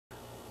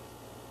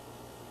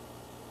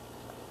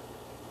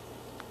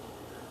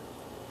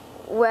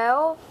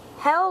Well,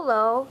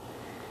 hello.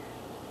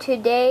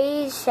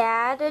 Today's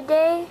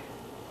Saturday,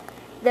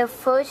 the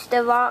 1st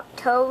of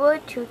October,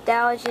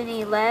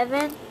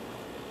 2011.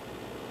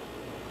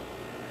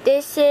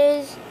 This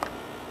is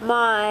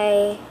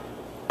my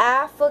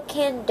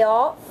African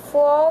dog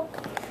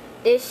frog.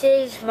 This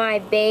is my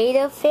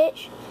betta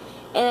fish.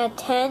 And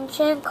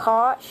attention,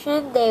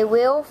 caution, they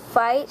will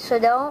fight, so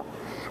if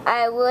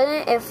I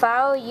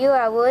were you,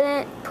 I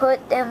wouldn't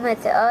put them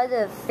with the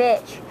other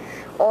fish,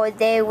 or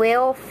they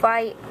will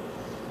fight.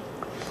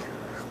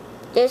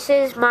 This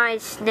is my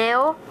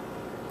snail.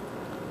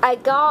 I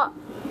got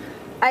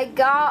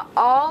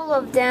all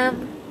of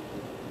them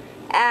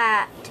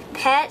at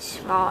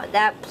PetSmart,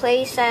 that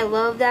place. I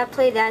love that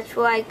place. That's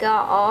where I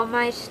got all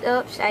my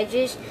stuff.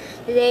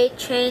 They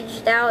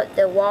changed out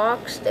the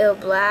walks, they're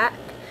black.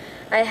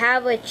 I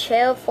have a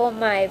chair for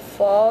my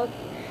frog.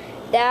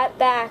 That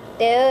back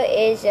there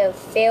is a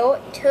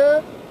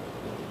filter.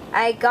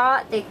 I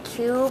got the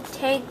cube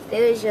tank.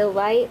 There's a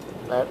light.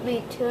 Let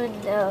me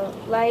turn the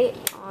light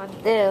on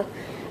there.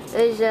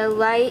 There's a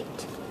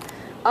light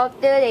up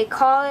there. They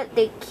call it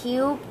the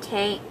cube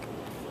tank.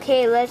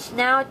 Okay, let's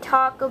now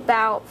talk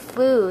about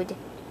food.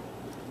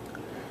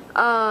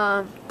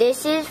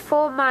 This is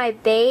for my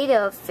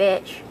betta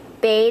fish.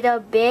 Betta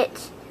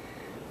bits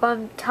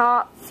from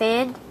Top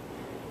Fin.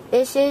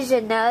 This is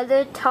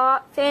another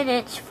top fin.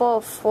 It's for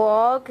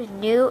frog,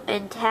 newt,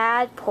 and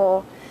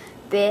tadpole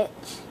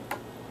bits.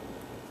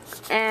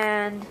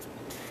 And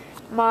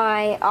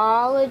my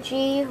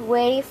ology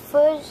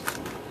wafers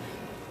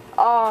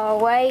are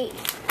right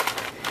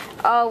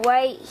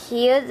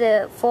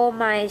here for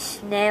my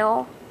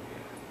snail.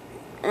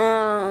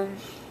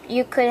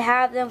 You could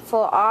have them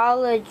for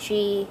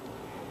ology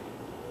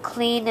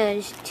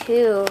cleaners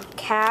too.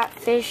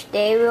 Catfish,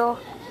 they will.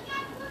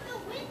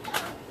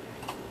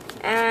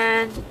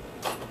 And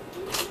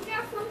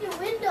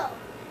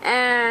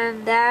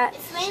that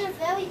it's raining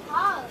very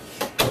hard.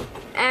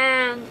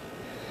 And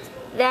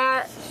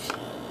that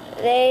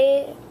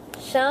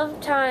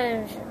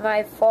sometimes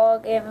my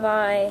frog and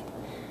my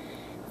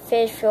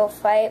fish will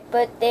fight,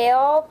 but they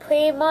all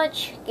pretty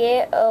much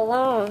get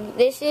along.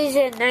 This is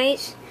a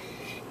nice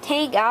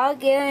tank. I'll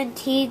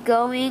guarantee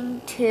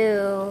going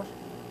to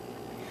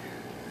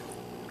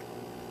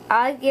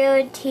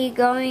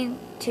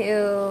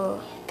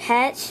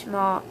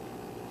PetSmart.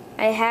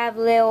 I have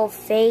little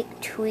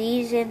fake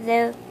trees in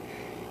there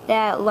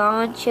that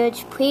launch.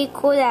 It's pretty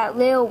cool. That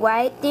little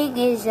white thing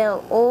is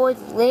an old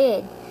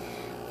lid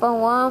for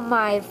one of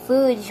my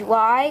foods.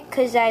 Why?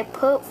 Because I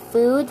put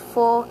food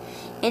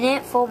in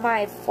it for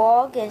my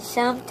frog, and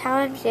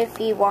sometimes if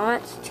he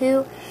wants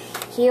to,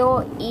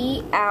 he'll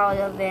eat out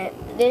of it.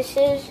 This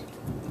is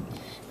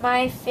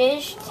my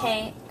fish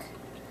tank.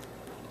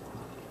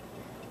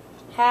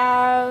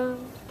 Have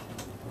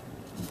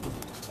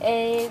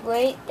a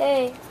great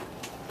day.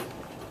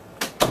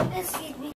 Excuse me.